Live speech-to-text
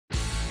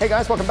Hey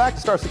guys, welcome back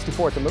to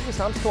STAR64 at the movies.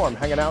 I'm Storm,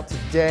 hanging out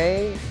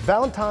today.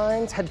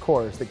 Valentine's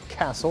headquarters, the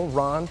castle.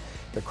 Ron,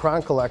 the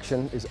Crown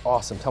Collection is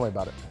awesome. Tell me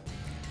about it.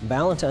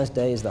 Valentine's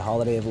Day is the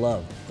holiday of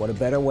love. What a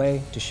better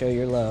way to show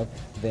your love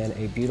than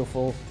a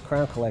beautiful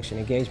Crown Collection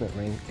engagement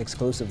ring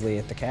exclusively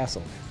at the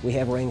castle. We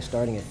have rings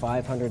starting at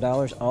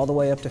 $500 all the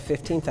way up to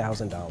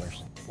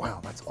 $15,000. Wow,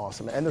 that's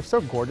awesome. And they're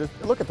so gorgeous.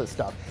 Look at this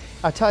stuff.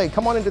 I tell you,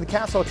 come on into the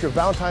castle. It's your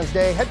Valentine's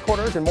Day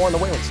headquarters and more on the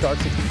way with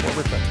STAR64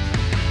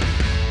 returns.